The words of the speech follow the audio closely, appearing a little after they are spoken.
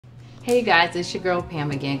Hey guys, it's your girl Pam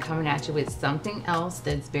again, coming at you with something else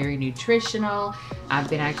that's very nutritional. I've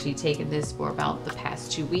been actually taking this for about the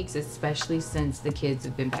past 2 weeks, especially since the kids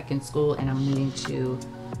have been back in school and I'm needing to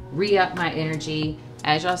re-up my energy.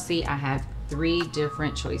 As y'all see, I have 3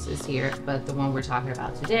 different choices here, but the one we're talking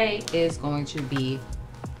about today is going to be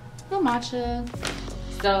the matcha.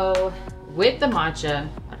 So with the matcha,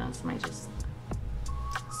 hold on, somebody just,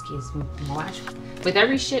 excuse me, watch. With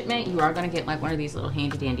every shipment, you are going to get like one of these little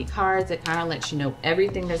handy dandy cards that kind of lets you know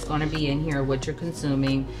everything that's going to be in here, what you're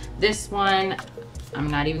consuming. This one, I'm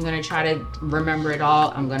not even going to try to remember it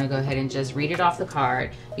all. I'm going to go ahead and just read it off the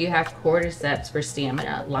card. You have cordyceps for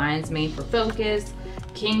stamina, lion's mane for focus,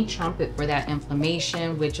 king trumpet for that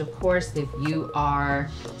inflammation, which of course, if you are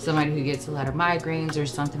somebody who gets a lot of migraines or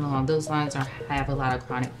something along those lines, or have a lot of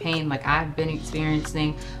chronic pain like I've been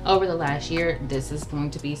experiencing over the last year, this is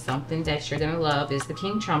going to be something that you're going to love. Is the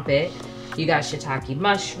king trumpet. You got shiitake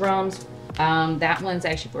mushrooms. That one's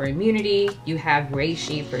actually for immunity. You have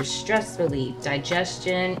reishi for stress relief,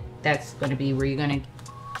 digestion. That's going to be where you're going to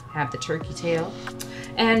have the turkey tail.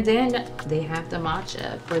 And then they have the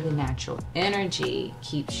matcha for the natural energy,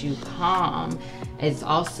 keeps you calm. It's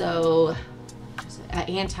also an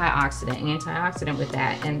antioxidant with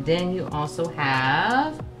that. And then you also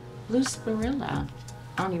have blue spirulina.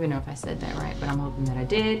 I don't even know if I said that right, but I'm hoping that I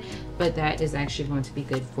did. But that is actually going to be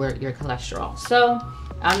good for your cholesterol. So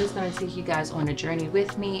I'm just going to take you guys on a journey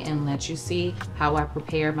with me and let you see how I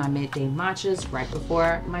prepare my midday matchas right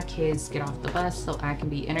before my kids get off the bus, so I can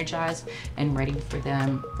be energized and ready for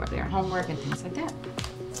them for their homework and things like that.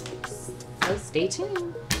 So stay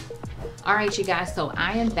tuned. All right, you guys, so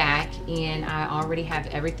I am back and I already have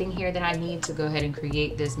everything here that I need to go ahead and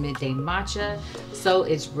create this midday matcha. So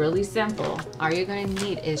it's really simple. All you're going to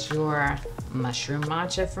need is your mushroom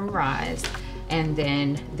matcha from Ryze. And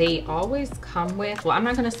then they always come with, well, I'm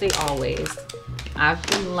not gonna say always. I've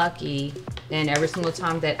been lucky, and every single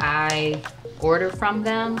time that I order from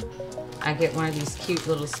them, I get one of these cute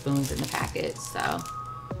little spoons in the packet. So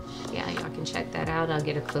yeah, y'all can check that out. I'll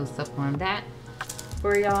get a close up on that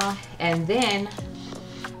for y'all. And then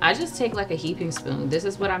I just take like a heaping spoon. This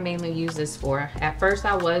is what I mainly use this for. At first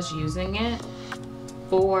I was using it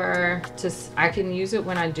I can use it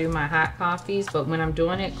when I do my hot coffees, but when I'm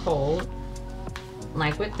doing it cold,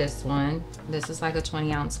 like with this one, this is like a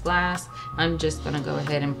 20-ounce glass. I'm just gonna go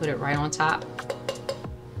ahead and put it right on top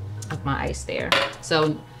of my ice there.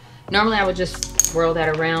 So normally I would just swirl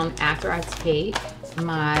that around after I take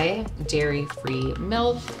my dairy-free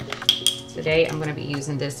milk. Today I'm gonna be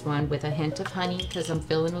using this one with a hint of honey because I'm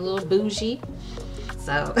feeling a little bougie.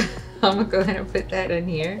 So I'm gonna go ahead and put that in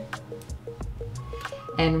here.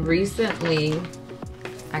 And recently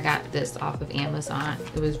I got this off of Amazon.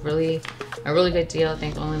 It was really a really good deal. I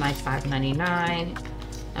think only like $5.99.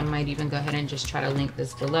 I might even go ahead and just try to link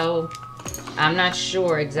this below. I'm not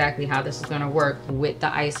sure exactly how this is going to work with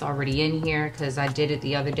the ice already in here, because I did it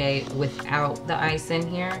the other day without the ice in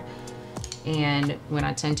here. And when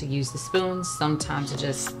I tend to use the spoons, sometimes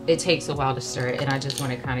it takes a while to stir it, and I just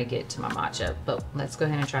want to kind of get to my matcha. But let's go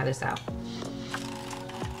ahead and try this out.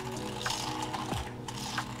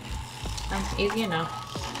 Easy enough.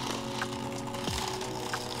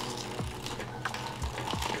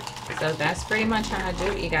 So that's pretty much how I do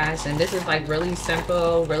it, you guys. And this is like really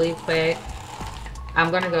simple, really quick.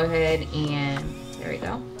 I'm gonna go ahead and, there we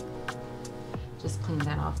go. Just clean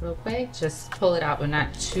that off real quick. Just pull it out, but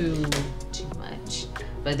not too much.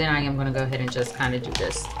 But then I am gonna go ahead and just kind of do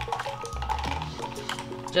this,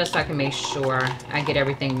 just so I can make sure I get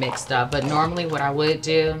everything mixed up. But normally what I would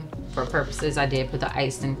do, for purposes, I did put the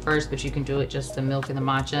ice in first, but you can do it just the milk and the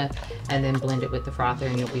matcha and then blend it with the frother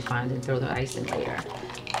and you'll be fine, and throw the ice in later.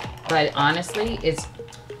 But honestly, it's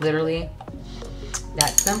literally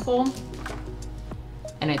that simple,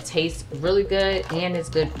 and it tastes really good and it's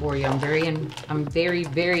good for you. I'm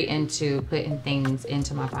very into putting things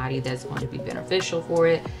into my body that's going to be beneficial for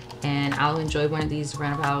it, and I'll enjoy one of these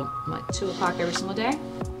around about what, 2 o'clock every single day,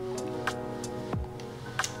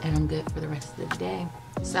 and I'm good for the rest of the day.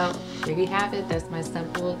 So there you have it. That's my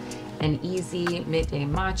simple and easy midday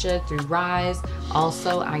matcha through Ryze.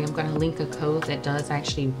 Also, I am going to link a code that does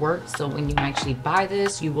actually work, so when you actually buy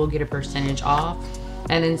this, you will get a percentage off.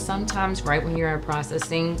 And then sometimes right when you're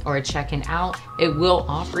processing or checking out, it will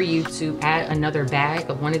offer you to add another bag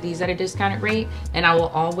of one of these at a discounted rate, and I will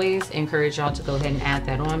always encourage y'all to go ahead and add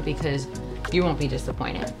that on, because you won't be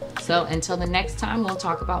disappointed. So until the next time, we'll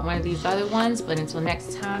talk about one of these other ones, but until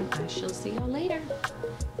next time, I shall see y'all later.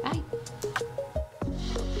 Bye.